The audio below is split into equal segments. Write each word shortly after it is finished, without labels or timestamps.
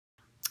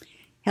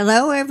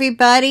Hello,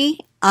 everybody.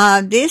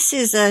 This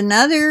is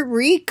another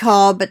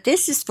recall, but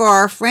this is for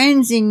our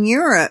friends in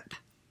Europe.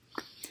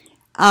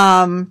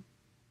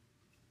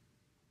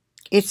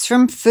 It's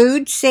from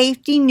Food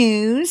Safety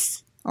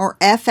News, or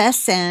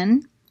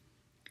FSN.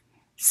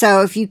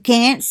 So if you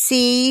can't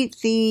see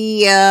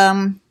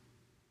the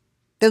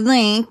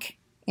link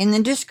in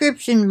the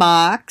description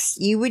box,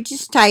 you would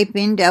just type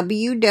in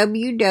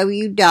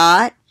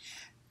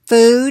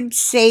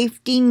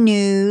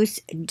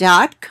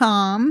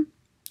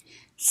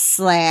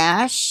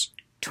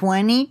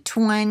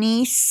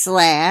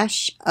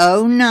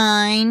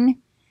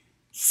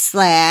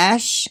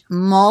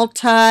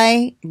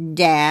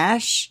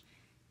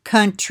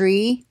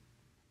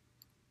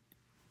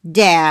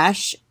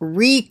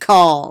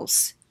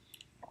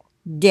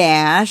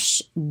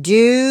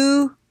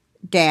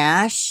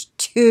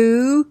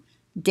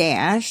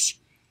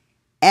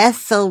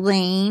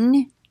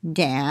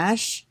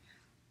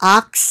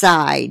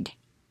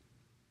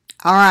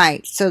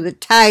Alright, so the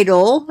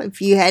title,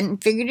 if you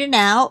hadn't figured it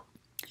out,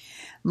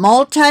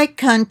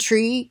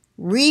 multi-country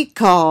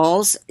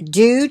recalls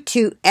due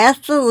to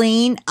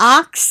ethylene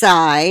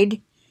oxide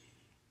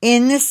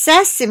in the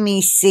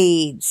sesame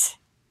seeds.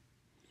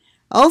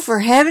 Oh,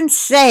 for heaven's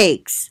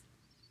sakes.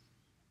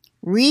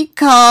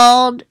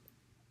 Recalled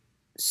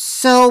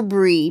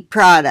Sobry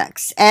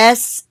products,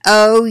 S-O-U-B-R-Y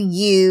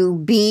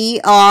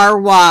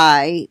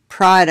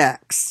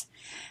products.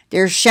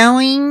 They're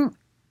showing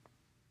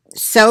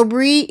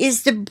Sobry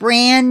is the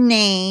brand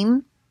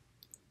name.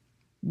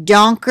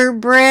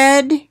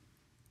 Donkerbread,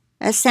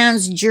 that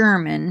sounds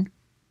German.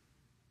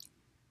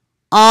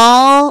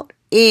 All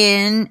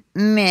in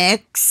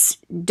mix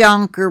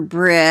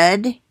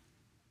Donkerbread.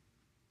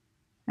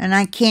 And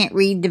I can't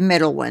read the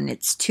middle one,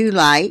 it's too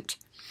light.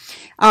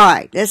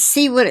 Alright, let's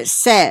see what it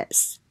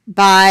says.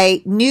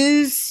 By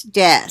News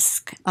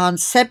Desk on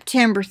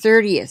September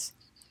 30th.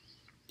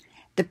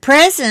 The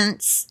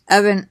presence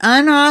of an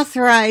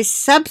unauthorized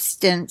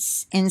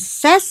substance in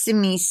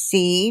sesame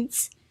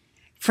seeds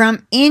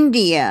from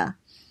India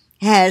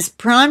has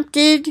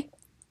prompted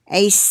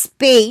a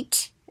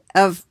spate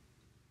of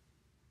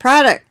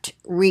product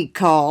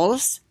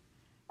recalls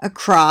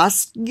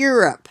across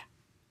Europe.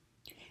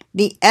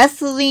 The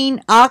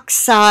ethylene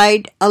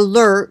oxide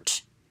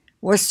alert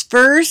was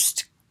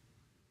first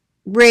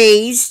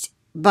raised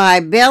by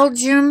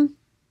Belgium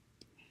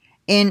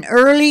in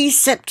early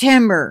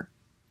September,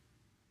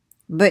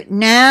 but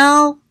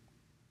now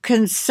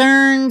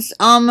concerns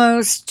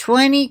almost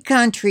 20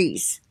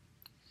 countries.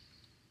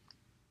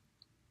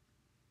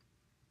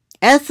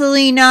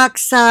 Ethylene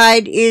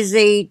oxide is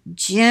a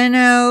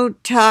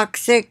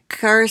genotoxic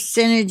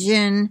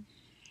carcinogen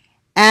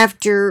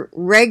after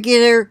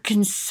regular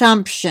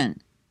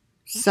consumption.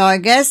 So I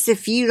guess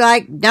if you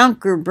like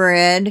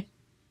Donkerbread,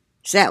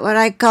 is that what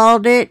I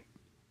called it?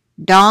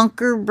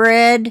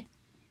 Donkerbread?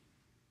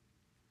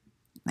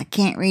 I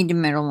can't read the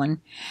middle one.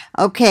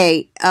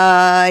 Okay,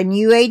 and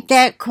you ate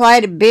that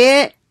quite a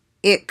bit,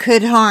 it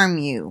could harm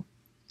you.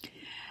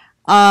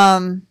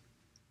 That's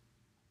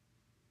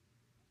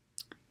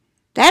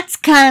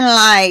kind of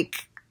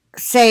like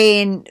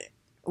saying,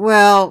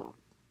 well,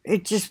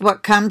 it's just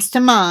what comes to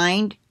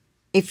mind.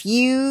 If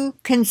you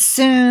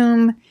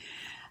consume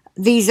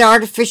these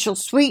artificial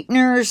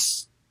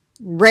sweeteners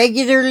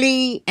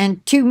regularly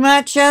and too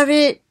much of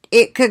it,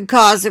 it could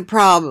cause a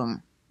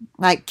problem,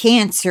 like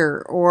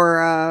cancer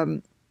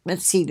or,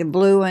 let's see, the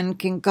blue one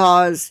can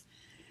cause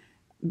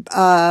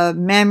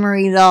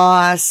memory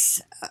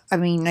loss. I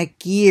mean,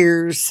 like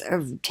years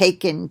of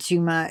taking too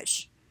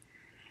much.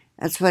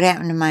 That's what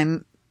happened to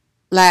my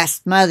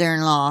last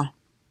mother-in-law.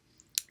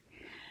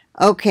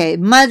 Okay,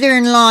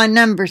 mother-in-law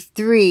number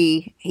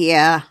 3.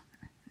 Yeah,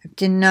 I have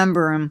to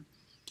number them.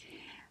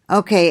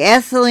 Okay,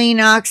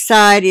 ethylene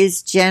oxide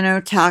is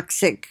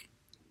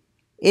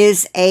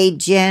a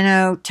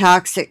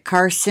genotoxic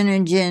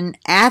carcinogen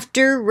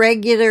after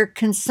regular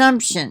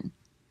consumption.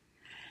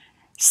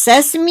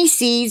 Sesame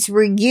seeds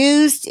were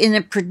used in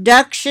the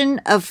production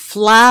of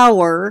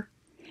flour,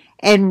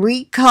 and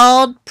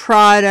recalled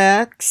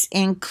products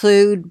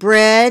include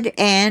bread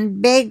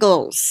and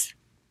bagels.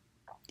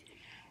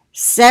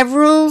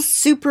 Several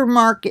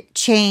supermarket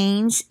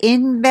chains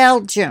in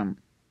Belgium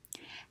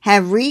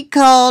have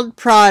recalled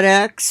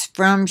products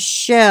from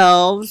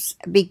shelves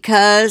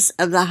because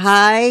of the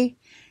high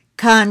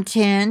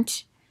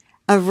content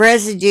of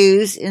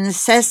residues in the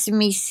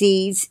sesame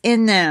seeds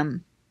in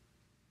them.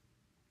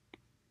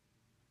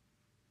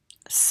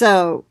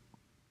 So,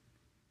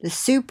 the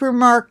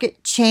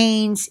supermarket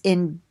chains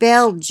in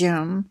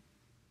Belgium,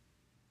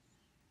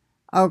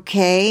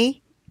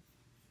 okay,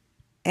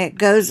 it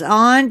goes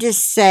on to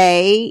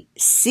say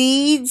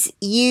seeds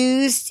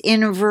used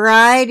in a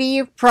variety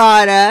of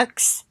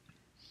products.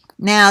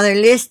 Now they're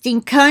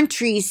listing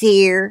countries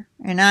here,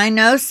 and I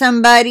know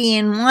somebody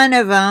in one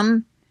of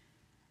them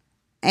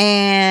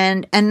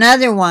and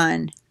another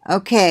one.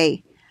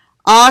 Okay,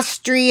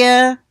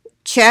 Austria,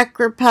 Czech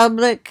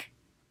Republic,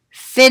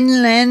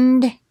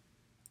 Finland,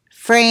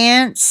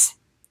 France,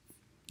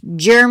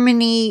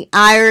 Germany,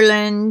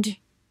 Ireland,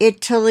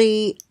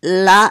 Italy,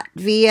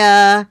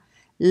 Latvia,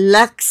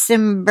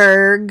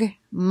 Luxembourg,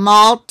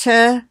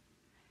 Malta,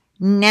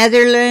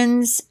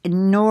 Netherlands,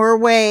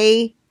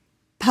 Norway,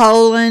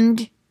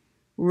 Poland,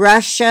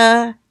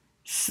 Russia,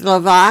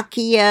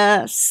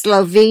 Slovakia,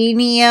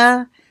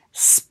 Slovenia,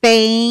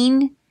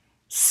 Spain,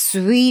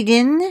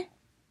 Sweden,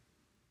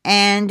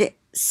 and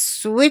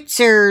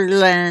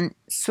Switzerland.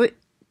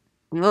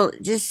 Well,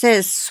 it just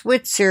says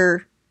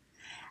Switzer.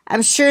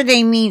 I'm sure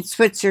they mean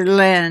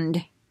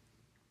Switzerland.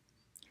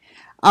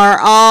 Are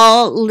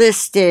all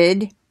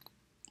listed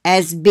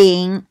as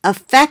being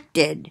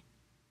affected.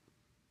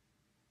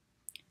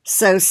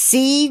 So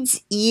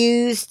seeds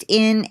used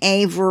in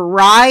a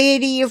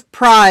variety of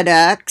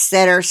products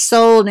that are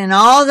sold in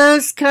all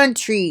those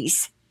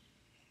countries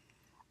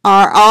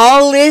are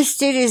all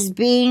listed as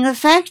being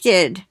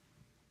affected.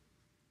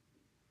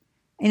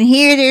 And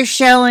here they're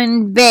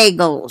showing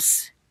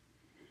bagels.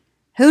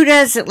 Who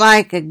doesn't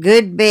like a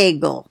good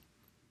bagel?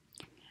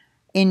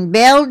 In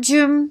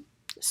Belgium,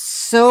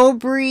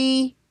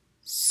 Sobri,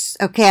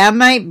 okay, I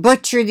might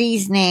butcher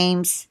these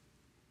names.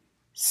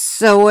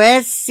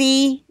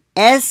 Soezie,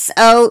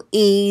 S-O-E-Z-I-E,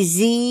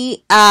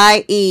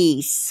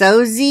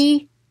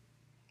 Sozie,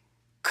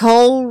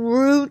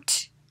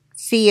 Colruyt,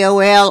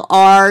 C-O-L-R-U-Y-T.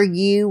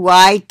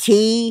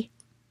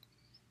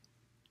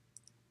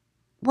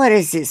 What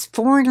is this,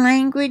 foreign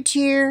language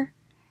here?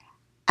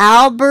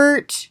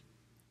 Albert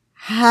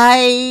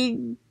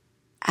Heijn,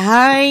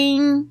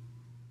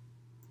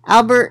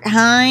 Albert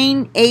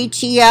Heijn,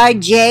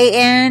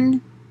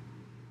 H-E-I-J-N,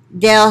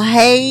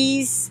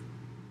 Delhaize,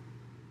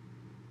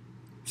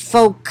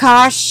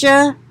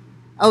 Focaccia.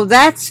 Oh,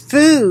 that's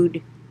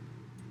food.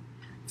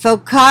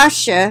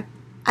 Focaccia.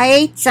 I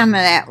ate some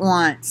of that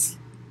once.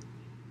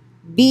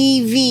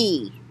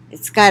 BV.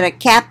 It's got a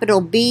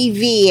capital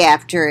BV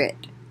after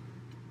it.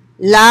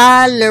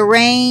 La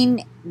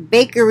Lorraine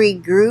Bakery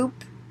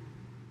Group.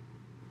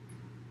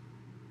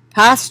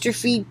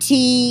 Apostrophe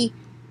T.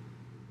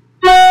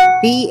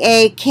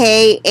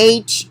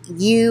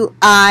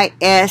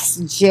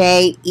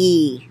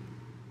 B-A-K-H-U-I-S-J-E.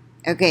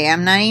 Okay,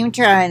 I'm not even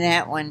trying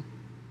that one.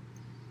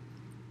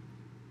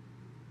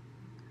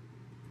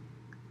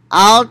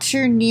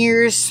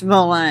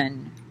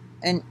 Alterneersmollen,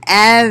 an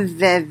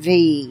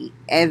Aviv,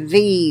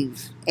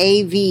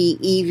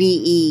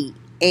 A-V-E-V-E,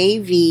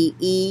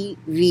 A-V-E-V-E,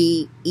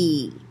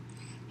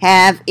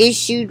 have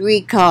issued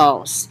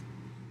recalls.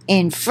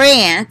 In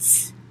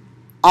France,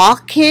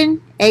 Auchan,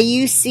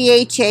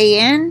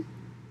 A-U-C-H-A-N,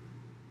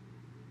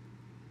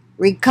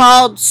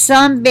 recalled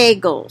some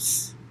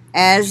bagels,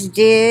 as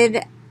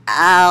did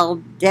Al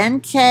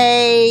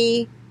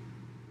Dente,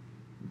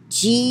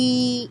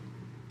 GmbH,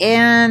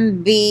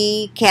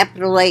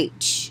 capital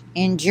H,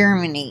 in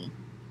Germany.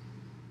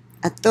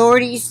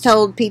 Authorities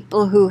told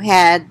people who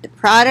had the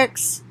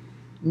products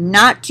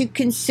not to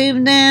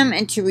consume them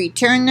and to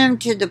return them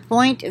to the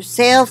point of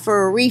sale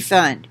for a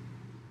refund.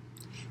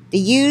 The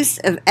use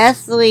of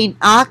ethylene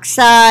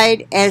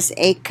oxide as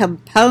a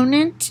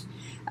component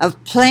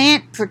of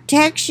plant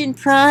protection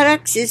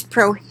products is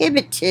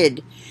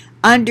prohibited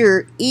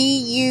under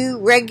EU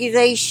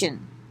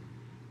regulation,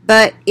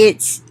 but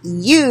its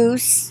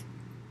use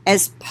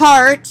as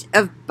part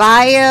of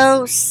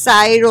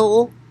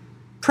biocidal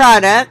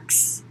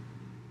products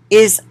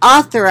is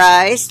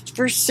authorized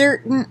for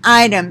certain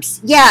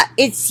items. Yeah,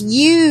 it's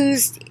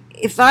used,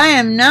 if I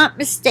am not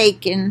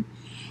mistaken,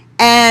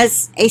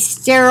 as a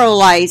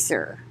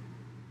sterilizer.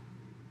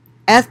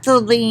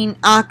 Ethylene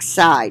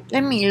oxide.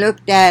 Let me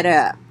look that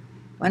up.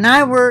 When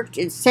I worked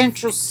in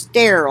Central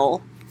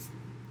Sterile,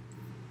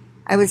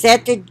 I was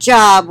at the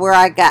job where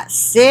I got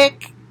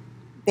sick.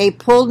 They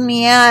pulled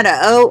me out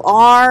of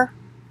OR.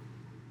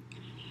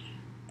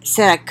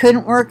 Said I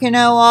couldn't work in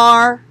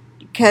OR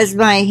because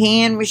my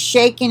hand was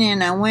shaking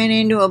and I went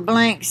into a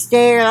blank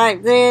stare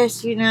like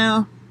this, you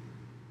know.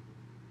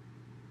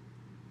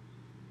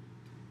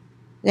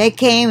 They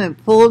came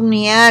and pulled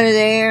me out of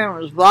there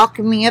and was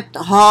walking me up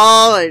the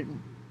hall,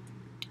 and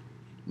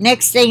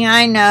next thing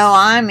I know,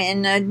 I'm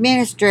in the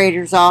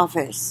administrator's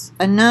office.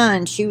 A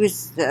nun. She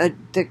was the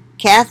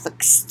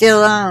Catholic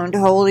still-owned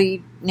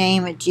Holy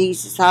Name of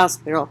Jesus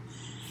Hospital.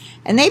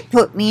 And they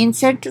put me in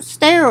Central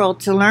Sterile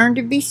to learn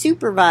to be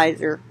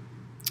supervisor.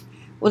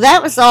 Well,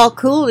 that was all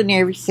cool and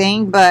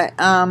everything, but,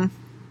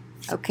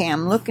 okay,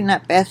 I'm looking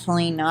up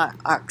ethylene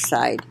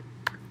oxide.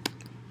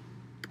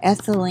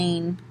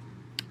 Ethylene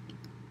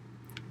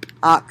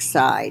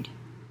oxide.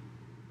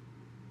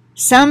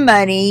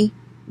 Somebody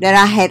that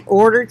I had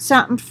ordered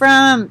something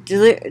from,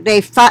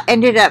 they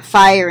ended up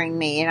firing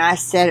me, and I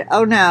said,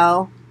 oh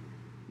no,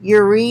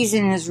 your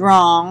reason is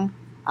wrong.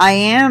 I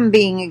am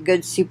being a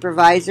good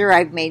supervisor.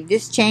 I've made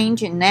this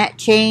change and that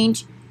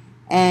change,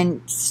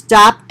 and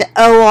stopped the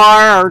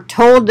OR, or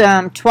told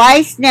them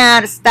twice now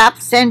to stop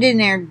sending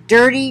their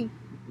dirty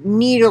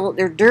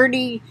their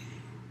dirty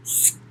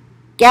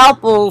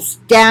scalpels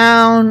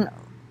down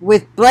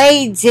with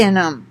blades in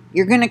them.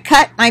 You're going to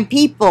cut my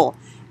people.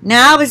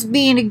 Now I was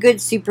being a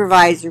good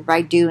supervisor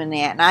by doing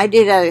that, and I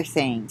did other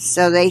things.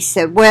 So they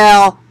said,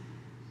 well,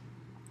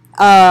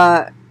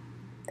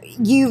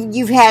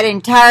 you've had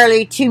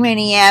entirely too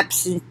many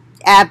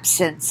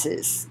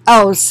absences.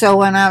 Oh, so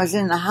when I was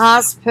in the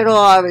hospital,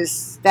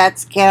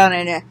 that's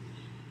counted.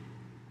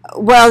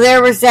 Well,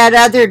 there was that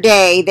other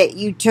day that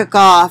you took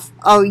off.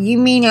 Oh, you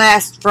mean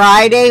last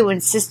Friday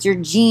when Sister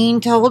Jean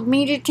told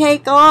me to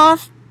take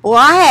off? Well,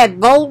 I had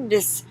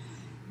boldness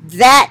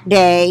that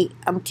day,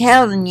 I'm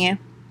telling you.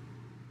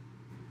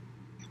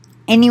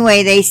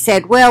 Anyway, they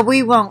said, well,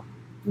 we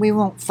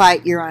won't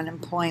fight your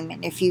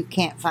unemployment if you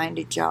can't find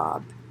a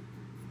job.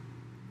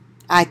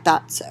 I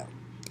thought so.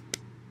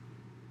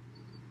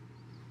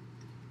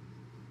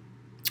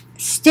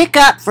 Stick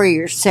up for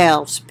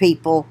yourselves,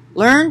 people.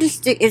 Learn to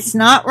stick. It's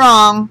not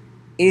wrong.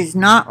 It is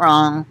not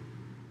wrong.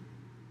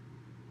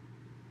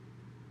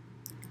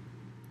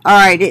 All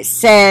right, it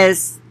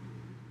says,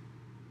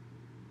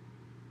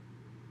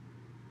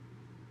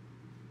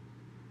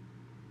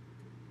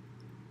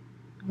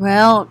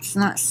 well, it's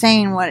not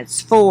saying what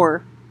it's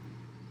for.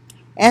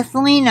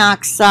 Ethylene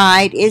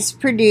oxide is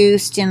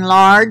produced in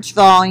large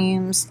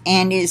volumes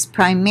and is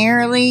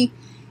primarily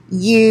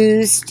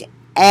used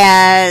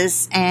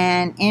as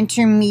an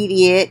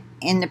intermediate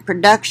in the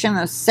production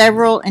of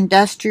several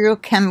industrial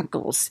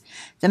chemicals.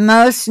 The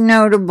most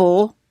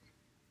notable,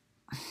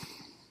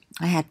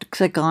 I had to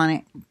click on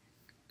it.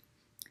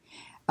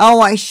 Oh,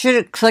 I should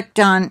have clicked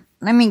on,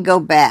 let me go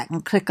back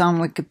and click on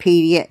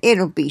Wikipedia.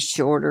 It'll be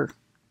shorter.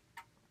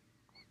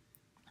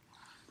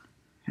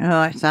 Oh,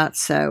 I thought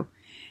so.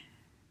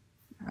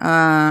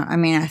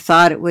 I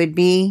thought it would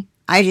be.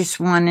 I just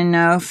want to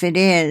know if it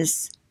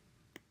is.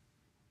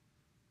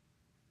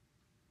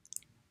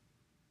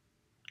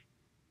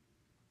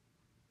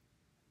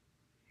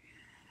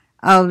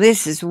 Oh,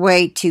 this is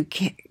way too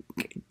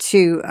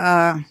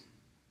a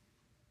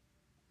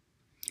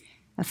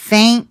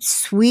faint,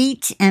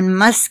 sweet, and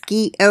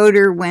musky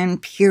odor when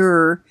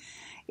pure.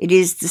 It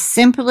is the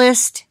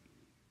simplest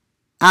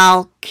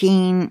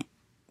alkene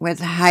with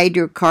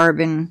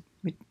hydrocarbon.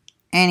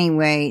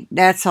 Anyway,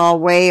 that's all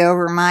way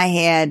over my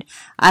head.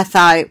 I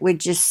thought it would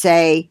just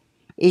say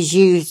is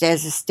used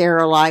as a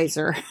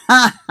sterilizer.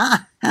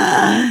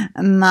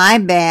 My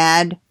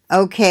bad.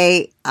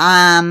 Okay,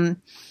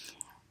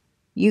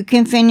 you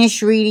can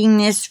finish reading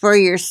this for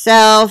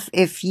yourself.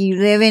 If you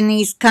live in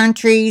these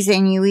countries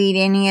and you eat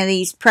any of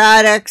these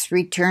products,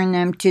 return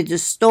them to the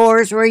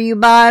stores where you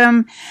bought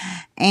them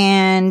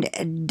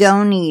and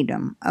don't eat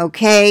them.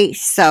 Okay,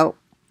 so,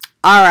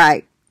 all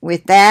right.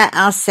 With that,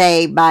 I'll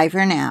say bye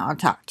for now. I'll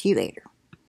talk to you later.